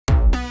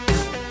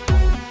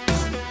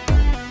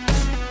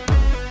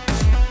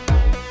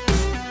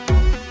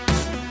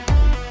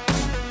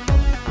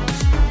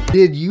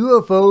Did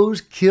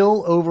UFOs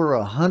kill over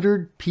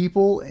 100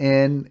 people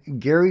and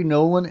Garry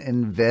Nolan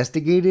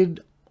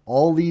investigated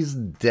all these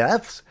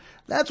deaths?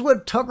 That's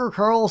what Tucker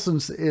Carlson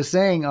is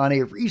saying on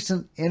a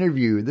recent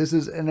interview. This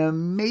is an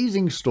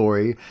amazing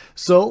story,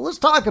 so let's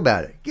talk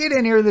about it. Get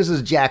in here. This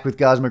is Jack with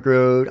Cosmic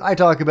Road. I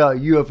talk about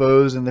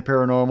UFOs and the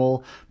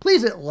paranormal.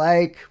 Please hit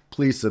like,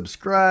 please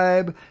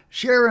subscribe,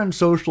 share on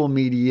social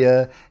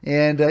media,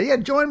 and yeah,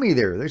 join me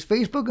there. There's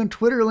Facebook and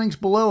Twitter links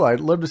below. I'd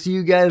love to see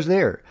you guys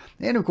there.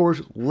 And of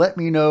course, let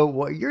me know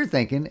what you're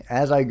thinking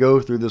as I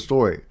go through the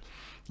story.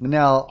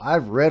 Now,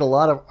 I've read a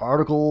lot of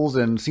articles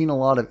and seen a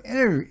lot of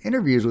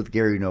interviews with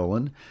Garry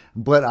Nolan,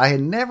 but I had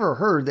never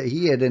heard that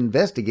he had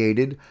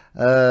investigated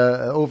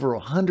over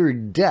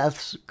 100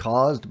 deaths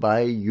caused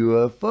by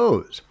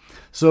UFOs.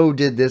 So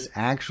did this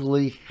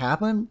actually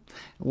happen?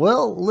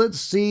 Well, let's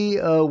see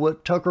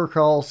what Tucker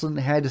Carlson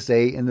had to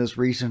say in this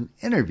recent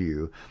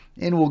interview,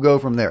 and we'll go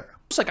from there.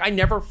 It's like I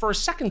never for a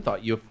second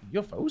thought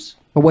UFOs.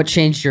 But what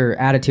changed your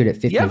attitude at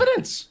 50? The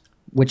evidence.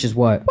 Which is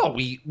what? Well,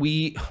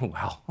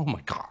 well, oh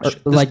my gosh.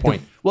 At this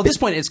point, at this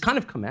point, it's kind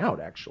of come out,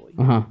 actually.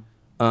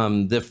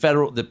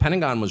 The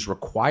Pentagon was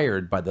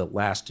required by the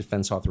last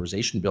defense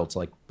authorization bill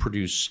to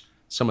produce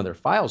some of their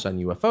files on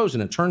UFOs.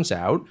 And it turns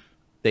out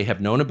they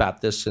have known about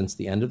this since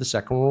the end of the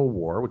Second World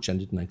War, which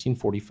ended in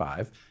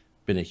 1945.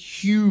 Been a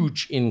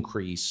huge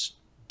increase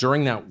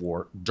during that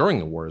war, during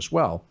the war as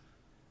well.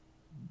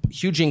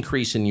 Huge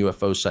increase in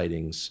UFO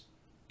sightings,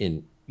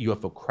 in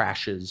UFO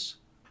crashes,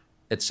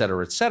 et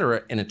cetera, et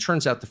cetera. And it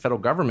turns out the federal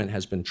government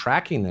has been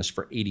tracking this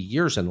for 80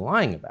 years and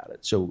lying about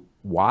it. So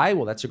why?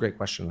 Well, that's a great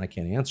question, and I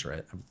can't answer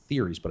it. I have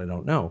theories, but I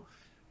don't know.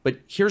 But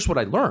here's what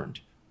I learned.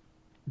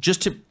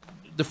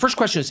 The first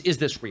question is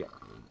this real?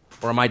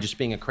 Or am I just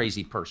being a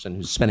crazy person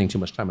who's spending too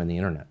much time on the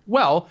internet?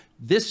 Well,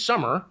 this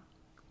summer,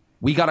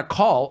 we got a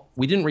call.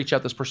 We didn't reach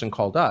out. This person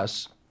called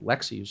us.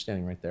 Lexi, who's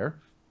standing right there,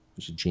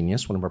 who's a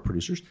genius, one of our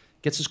producers,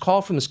 gets his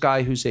call from this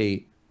guy who's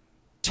a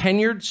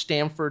tenured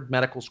Stanford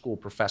medical school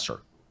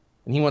professor.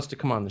 And he wants to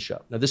come on the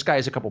show. Now, this guy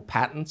has a couple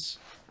patents,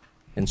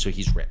 and so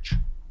he's rich.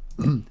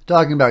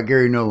 Talking about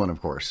Garry Nolan,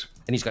 of course.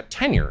 And he's got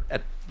tenure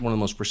at one of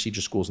the most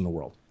prestigious schools in the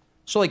world.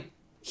 So,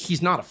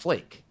 he's not a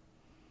flake.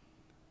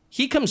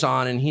 He comes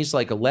on, and he's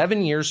like,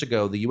 11 years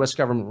ago, the U.S.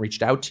 government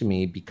reached out to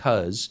me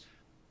because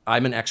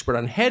I'm an expert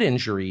on head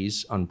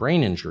injuries, on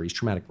brain injuries,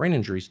 traumatic brain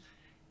injuries,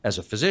 as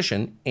a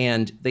physician.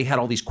 And they had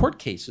all these court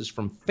cases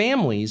from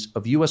families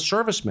of U.S.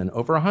 servicemen,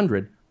 over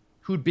 100,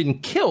 who'd been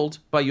killed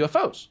by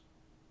UFOs.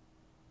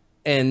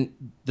 And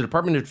the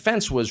Department of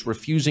Defense was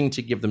refusing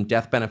to give them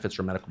death benefits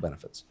or medical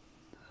benefits.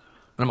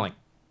 And I'm like,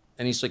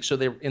 and he's like, so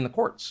they're in the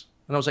courts.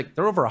 And I was like,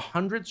 there are over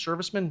 100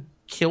 servicemen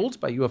killed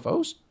by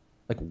UFOs?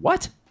 Like,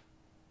 what?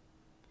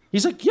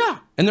 He's like, yeah.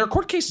 And there are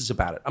court cases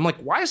about it. I'm like,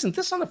 why isn't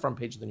this on the front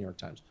page of the New York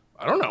Times?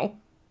 I don't know.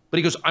 But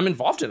he goes, I'm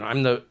involved in it.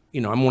 I'm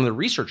one of the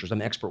researchers. I'm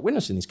the expert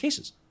witness in these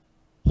cases.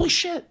 Holy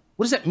shit.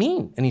 What does that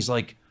mean? And he's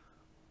like,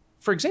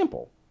 for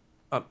example,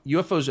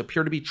 UFOs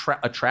appear to be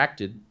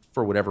attracted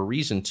for whatever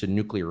reason, to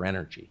nuclear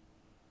energy.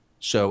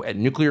 So at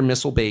nuclear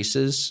missile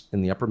bases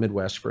in the upper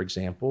Midwest, for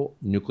example,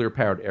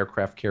 nuclear-powered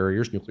aircraft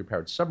carriers,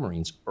 nuclear-powered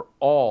submarines are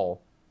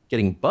all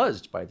getting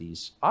buzzed by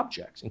these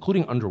objects,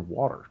 including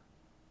underwater.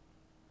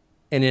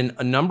 And in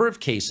a number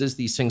of cases,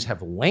 these things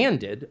have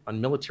landed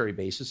on military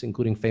bases,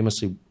 including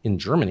famously in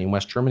Germany, in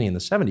West Germany in the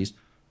 70s,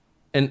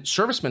 and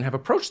servicemen have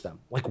approached them.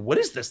 Like, what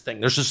is this thing?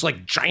 There's this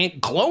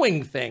giant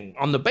glowing thing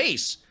on the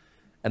base.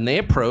 And they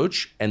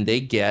approach and they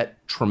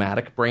get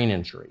traumatic brain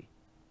injury.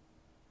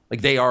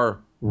 They are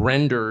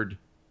rendered.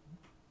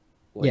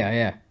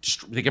 They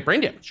get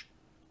brain damage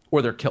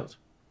or they're killed.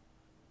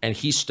 And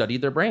he studied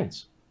their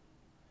brains.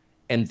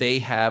 And they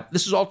have,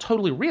 this is all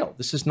totally real.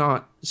 This is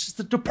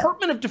the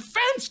Department of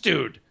Defense,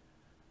 dude.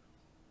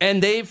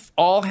 And they've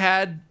all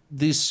had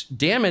this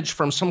damage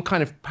from some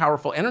kind of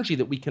powerful energy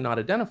that we cannot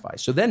identify.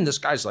 So then this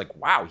guy's like,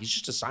 wow, he's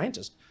just a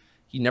scientist.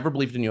 He never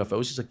believed in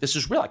UFOs. He's like, this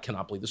is real. I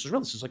cannot believe this is real.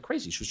 This is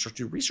crazy. He should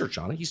do research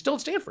on it. He's still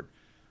at Stanford.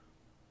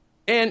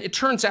 And it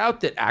turns out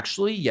that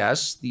actually,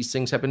 yes, these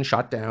things have been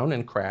shot down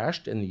and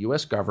crashed, and the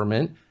U.S.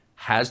 government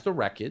has the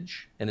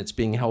wreckage, and it's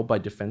being held by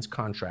defense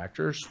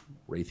contractors,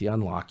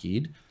 Raytheon,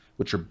 Lockheed,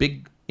 which are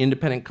big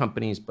independent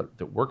companies, but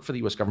that work for the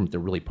U.S. government. They're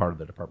really part of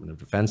the Department of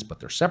Defense, but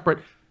they're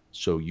separate.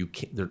 So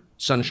their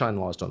sunshine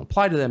laws don't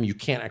apply to them. You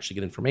can't actually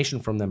get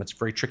information from them. It's a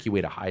very tricky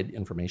way to hide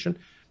information.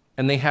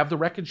 And they have the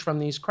wreckage from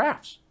these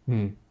crafts.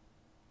 And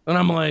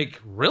I'm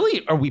like,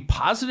 really? Are we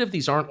positive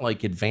these aren't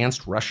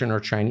advanced Russian or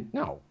Chinese?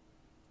 No,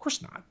 of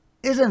course not.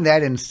 Isn't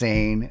that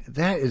insane?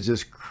 That is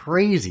just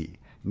crazy.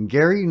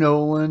 Garry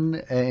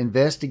Nolan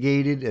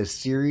investigated a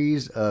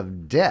series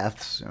of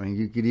deaths. I mean,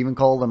 you could even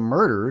call them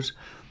murders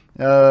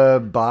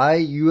by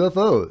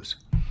UFOs.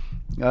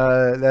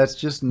 That's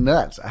just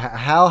nuts.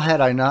 How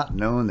had I not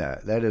known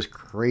that? That is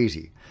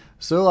crazy.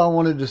 So I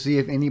wanted to see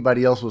if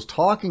anybody else was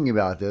talking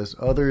about this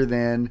other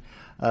than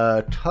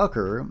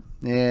Tucker.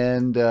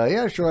 And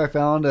yeah, sure, I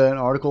found an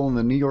article in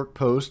the New York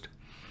Post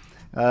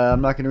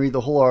I'm not going to read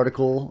the whole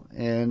article,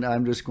 and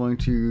I'm just going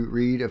to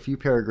read a few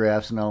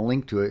paragraphs, and I'll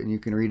link to it, and you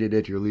can read it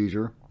at your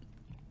leisure.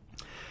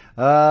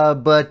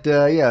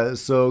 Yeah,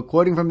 so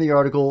quoting from the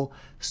article,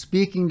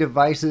 Speaking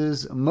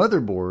Devices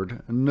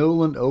Motherboard,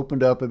 Nolan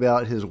opened up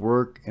about his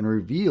work and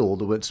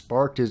revealed what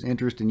sparked his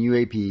interest in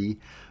UAP.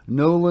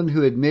 Nolan,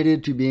 who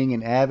admitted to being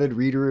an avid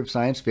reader of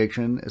science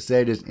fiction,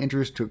 said his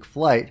interest took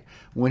flight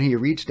when he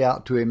reached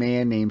out to a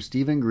man named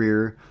Stephen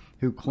Greer,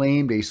 who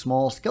claimed a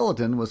small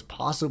skeleton was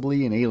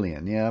possibly an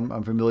alien. Yeah,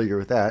 I'm familiar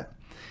with that.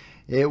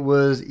 It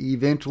was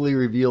eventually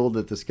revealed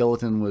that the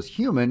skeleton was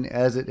human,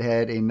 as it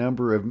had a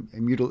number of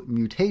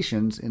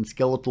mutations in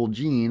skeletal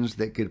genes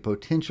that could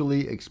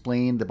potentially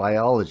explain the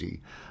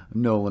biology,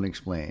 Nolan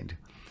explained.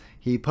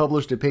 He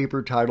published a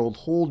paper titled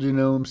Whole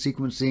Genome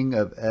Sequencing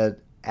of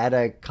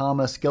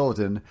Atacama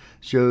Skeleton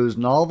Shows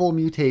Novel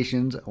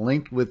Mutations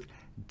Linked with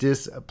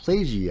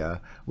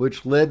Dysplasia,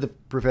 which led the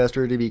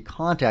professor to be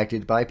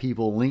contacted by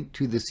people linked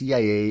to the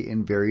CIA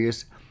and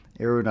various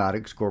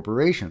aeronautics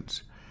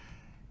corporations.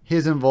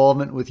 His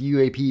involvement with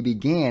UAP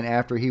began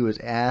after he was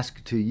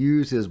asked to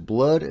use his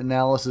blood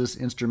analysis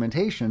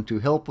instrumentation to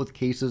help with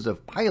cases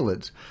of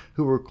pilots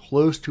who were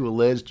close to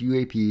alleged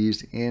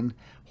UAPs and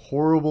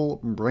horrible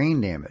brain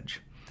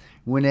damage.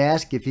 When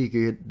asked if he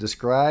could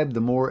describe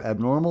the more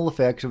abnormal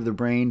effects of the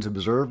brains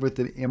observed with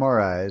the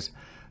MRIs,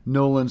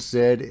 Nolan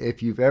said,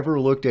 "If you've ever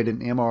looked at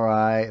an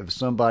MRI of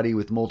somebody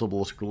with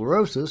multiple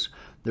sclerosis,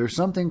 there's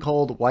something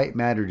called white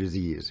matter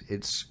disease.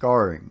 It's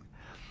scarring.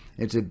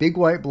 It's a big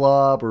white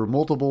blob or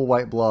multiple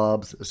white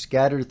blobs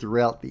scattered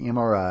throughout the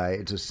MRI.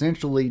 It's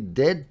essentially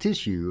dead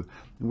tissue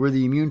where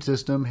the immune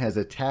system has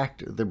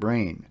attacked the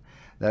brain.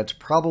 That's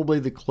probably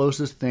the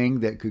closest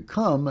thing that could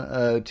come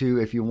to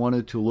if you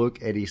wanted to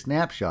look at a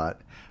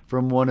snapshot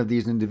from one of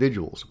these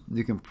individuals.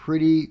 You can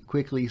pretty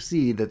quickly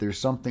see that there's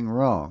something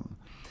wrong."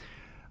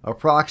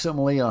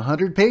 Approximately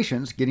 100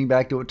 patients, getting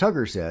back to what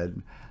Tucker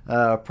said,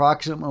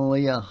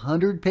 approximately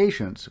 100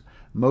 patients,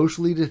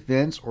 mostly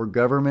defense or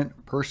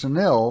government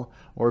personnel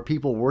or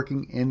people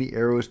working in the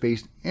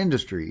aerospace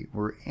industry,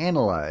 were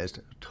analyzed,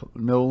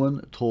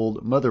 Nolan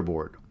told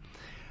Motherboard.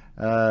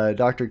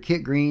 Dr.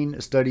 Kit Green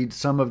studied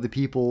some of the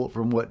people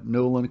from what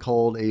Nolan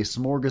called a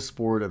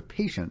smorgasbord of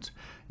patients.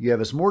 You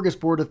have a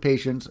smorgasbord of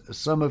patients,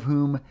 some of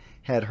whom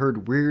had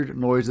heard weird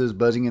noises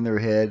buzzing in their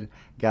head,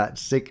 got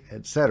sick,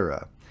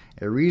 etc.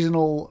 A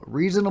reasonable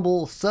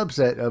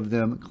subset of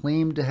them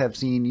claimed to have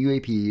seen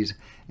UAPs,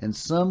 and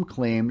some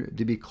claimed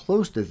to be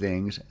close to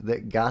things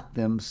that got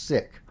them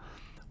sick.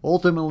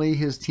 Ultimately,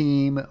 his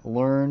team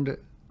learned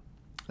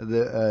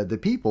the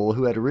people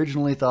who had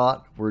originally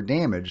thought were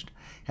damaged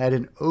had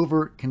an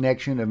overt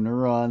connection of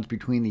neurons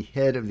between the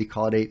head of the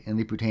caudate and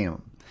the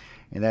putamen.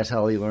 And that's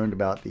how he learned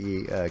about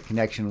the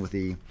connection with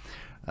the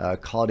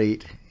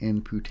caudate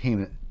and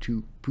putamen.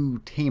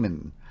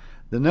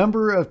 The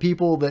number of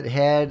people that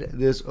had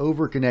this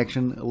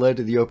over-connection led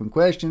to the open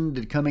question,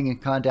 did coming in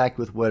contact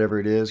with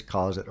whatever it is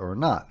cause it or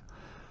not?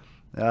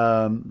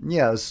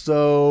 Yeah,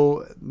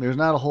 so there's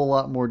not a whole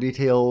lot more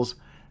details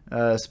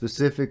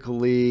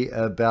specifically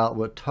about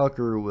what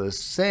Tucker was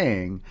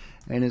saying,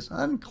 and it's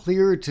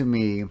unclear to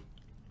me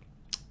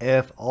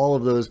if all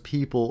of those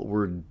people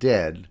were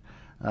dead,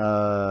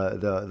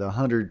 the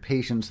 100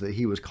 patients that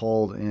he was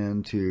called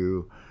in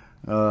to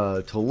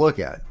look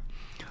at.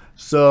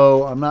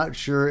 So I'm not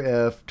sure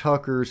if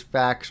Tucker's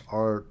facts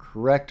are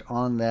correct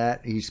on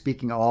that. He's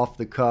speaking off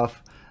the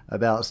cuff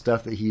about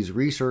stuff that he's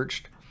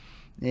researched,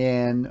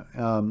 and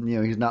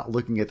he's not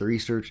looking at the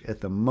research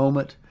at the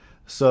moment.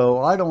 So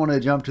I don't want to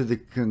jump to the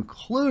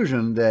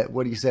conclusion that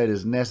what he said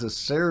is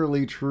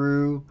necessarily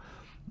true,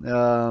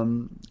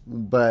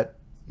 but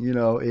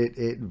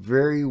it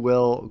very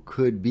well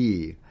could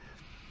be.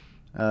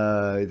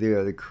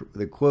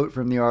 The quote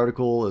from the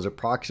article is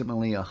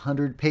approximately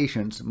 100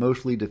 patients,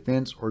 mostly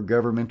defense or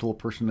governmental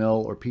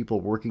personnel or people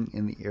working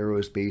in the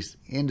aerospace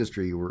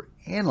industry, were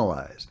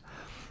analyzed.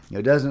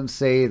 It doesn't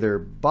say their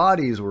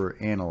bodies were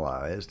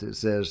analyzed. It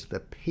says the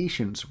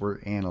patients were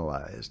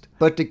analyzed.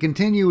 But to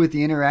continue with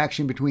the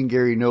interaction between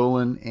Garry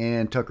Nolan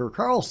and Tucker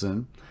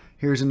Carlson,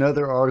 here's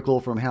another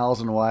article from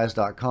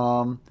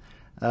howsandwhys.com.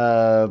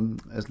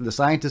 As the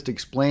scientist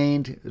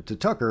explained to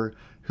Tucker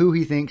who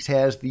he thinks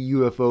has the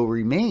UFO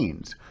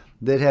remains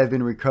that have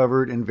been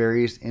recovered in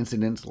various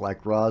incidents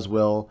like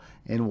Roswell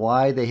and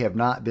why they have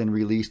not been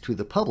released to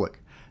the public.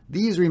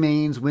 These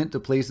remains went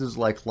to places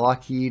like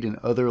Lockheed and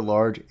other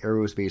large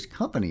aerospace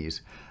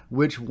companies,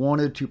 which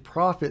wanted to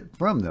profit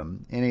from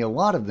them, and a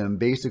lot of them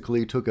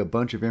basically took a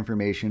bunch of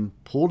information,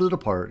 pulled it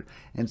apart,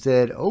 and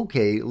said,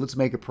 okay, let's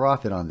make a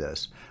profit on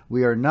this.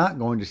 We are not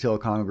going to tell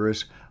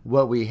Congress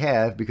what we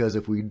have, because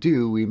if we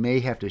do, we may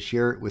have to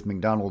share it with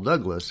McDonnell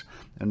Douglas,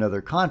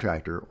 another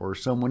contractor, or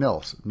someone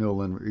else,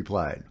 Nolan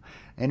replied.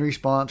 In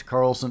response,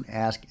 Carlson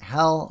asked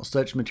how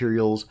such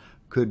materials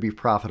could be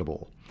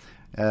profitable.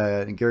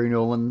 Garry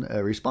Nolan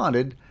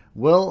responded,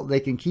 well, they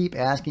can keep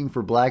asking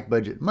for black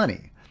budget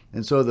money,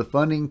 and so the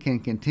funding can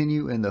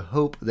continue in the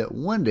hope that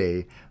one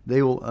day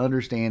they will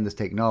understand this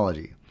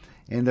technology.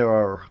 and there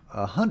are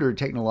 100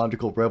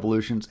 technological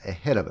revolutions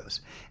ahead of us.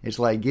 It's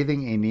like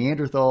giving a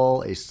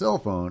Neanderthal a cell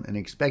phone and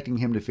expecting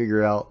him to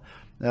figure out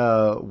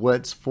what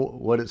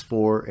it's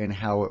for and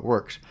how it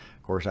works.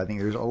 Of course, I think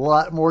there's a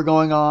lot more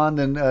going on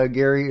than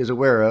Garry is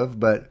aware of,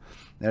 but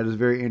that is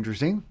very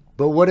interesting.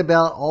 But what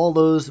about all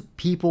those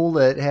people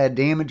that had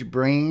damaged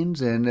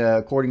brains and,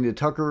 according to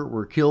Tucker,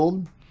 were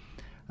killed?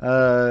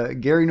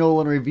 Garry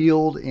Nolan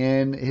revealed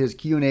in his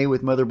Q&A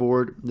with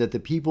Motherboard that the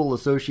people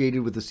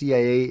associated with the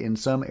CIA and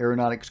some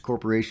aeronautics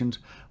corporations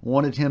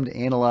wanted him to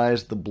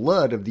analyze the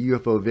blood of the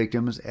UFO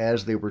victims,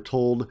 as they were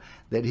told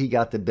that he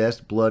got the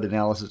best blood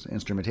analysis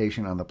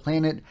instrumentation on the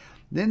planet.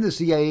 Then the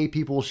CIA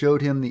people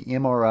showed him the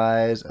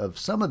MRIs of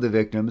some of the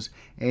victims,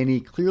 and he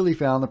clearly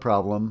found the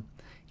problem.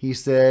 He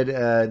said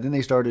then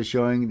they started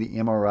showing the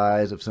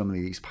MRIs of some of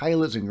these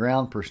pilots and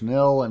ground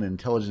personnel and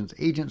intelligence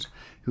agents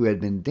who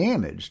had been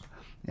damaged.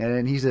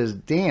 And he says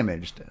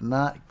damaged,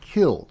 not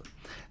killed.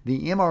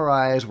 The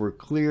MRIs were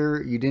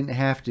clear. You didn't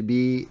have to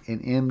be an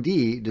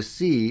MD to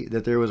see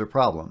that there was a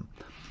problem.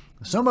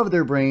 Some of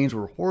their brains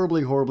were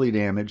horribly, horribly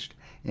damaged,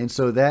 and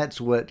so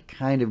that's what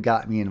kind of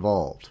got me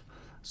involved.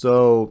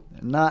 So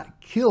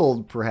not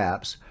killed,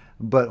 perhaps,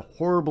 but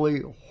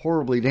horribly,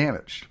 horribly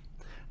damaged.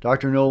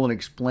 Dr. Nolan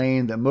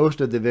explained that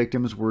most of the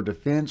victims were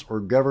defense or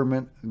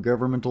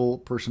governmental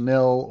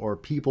personnel or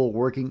people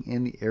working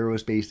in the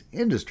aerospace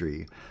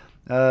industry.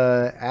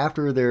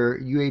 After their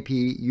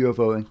U.A.P.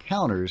 UFO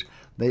encounters,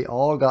 they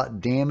all got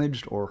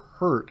damaged or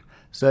hurt,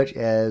 such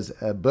as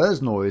a buzz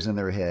noise in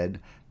their head,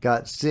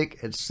 got sick,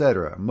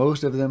 etc.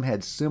 Most of them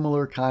had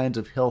similar kinds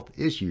of health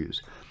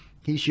issues.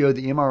 He showed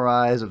the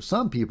MRIs of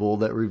some people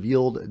that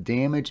revealed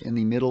damage in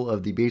the middle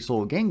of the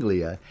basal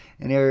ganglia,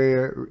 an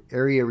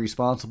area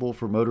responsible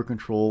for motor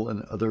control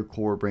and other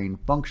core brain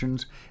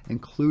functions,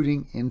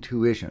 including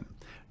intuition.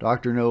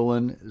 Dr.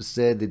 Nolan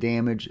said the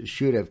damage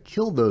should have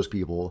killed those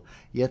people,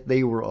 yet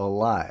they were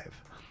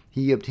alive.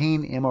 He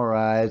obtained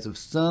MRIs of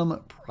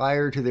some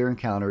prior to their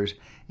encounters,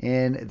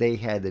 and they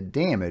had the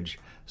damage,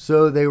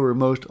 so they were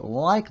most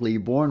likely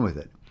born with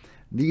it.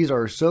 These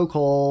are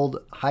so-called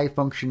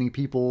high-functioning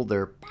people.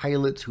 They're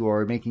pilots who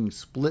are making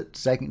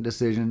split-second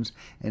decisions,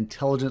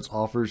 intelligence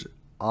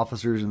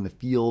officers in the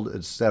field,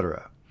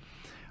 etc.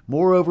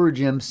 Moreover,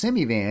 Jim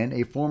Semivan,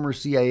 a former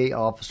CIA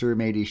officer,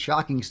 made a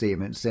shocking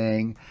statement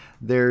saying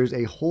there's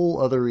a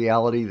whole other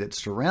reality that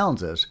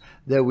surrounds us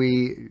that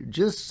we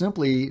just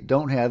simply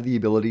don't have the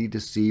ability to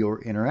see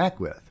or interact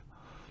with.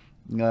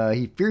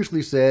 He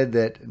fiercely said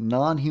that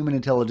non-human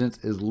intelligence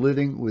is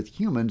living with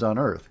humans on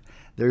Earth.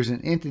 There's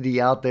an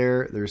entity out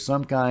there. There's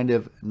some kind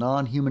of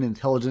non-human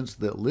intelligence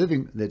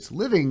that's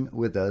living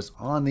with us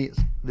on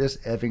this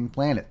effing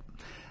planet,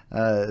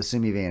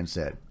 Semivan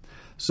said.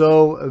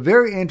 So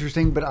very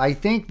interesting, but I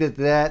think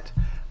that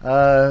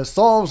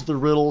solves the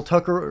riddle.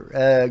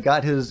 Tucker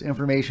got his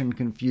information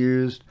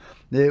confused.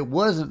 It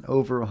wasn't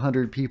over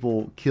 100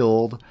 people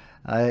killed.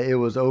 It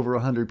was over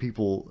 100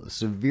 people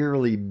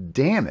severely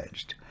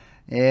damaged.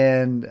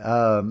 And,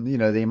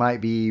 they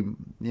might be,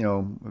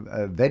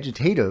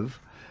 vegetative.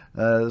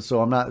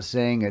 So I'm not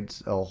saying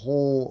it's a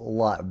whole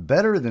lot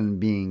better than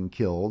being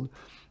killed.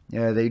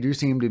 They do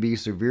seem to be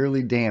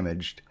severely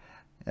damaged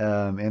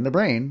in the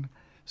brain.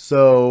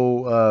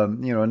 So,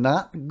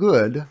 not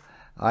good.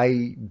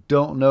 I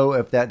don't know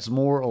if that's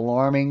more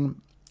alarming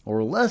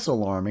or less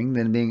alarming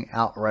than being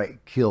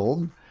outright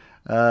killed.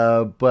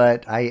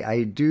 But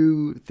I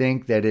do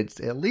think that it's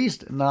at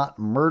least not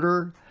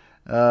murder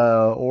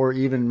or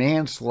even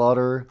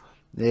manslaughter.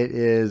 It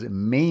is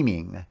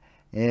maiming.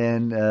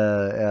 And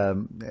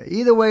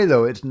either way,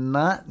 though, it's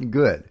not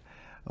good.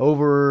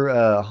 Over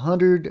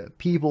 100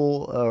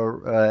 people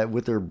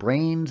with their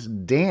brains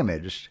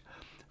damaged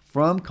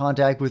from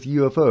contact with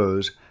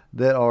UFOs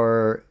that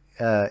are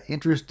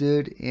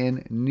interested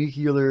in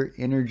nuclear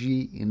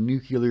energy and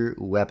nuclear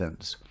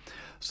weapons.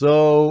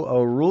 So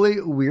a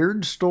really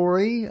weird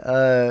story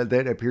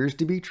that appears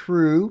to be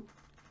true.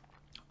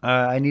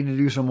 I need to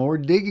do some more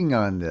digging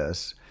on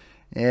this.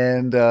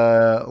 And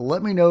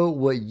let me know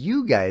what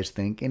you guys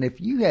think. And if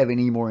you have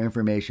any more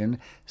information,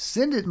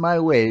 send it my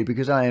way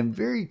because I am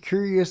very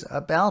curious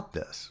about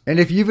this. And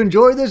if you've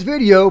enjoyed this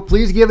video,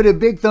 please give it a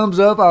big thumbs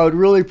up. I would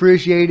really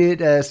appreciate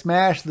it.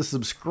 Smash the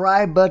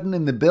subscribe button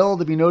and the bell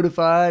to be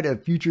notified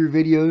of future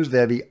videos.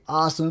 That'd be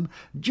awesome.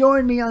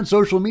 Join me on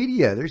social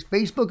media. There's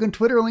Facebook and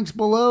Twitter links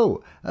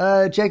below.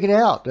 Check it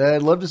out.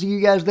 I'd love to see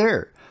you guys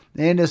there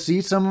and to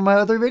see some of my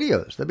other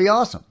videos. That'd be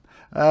awesome.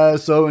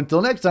 So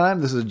until next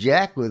time, this is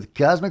Jack with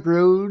Cosmic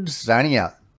Road signing out.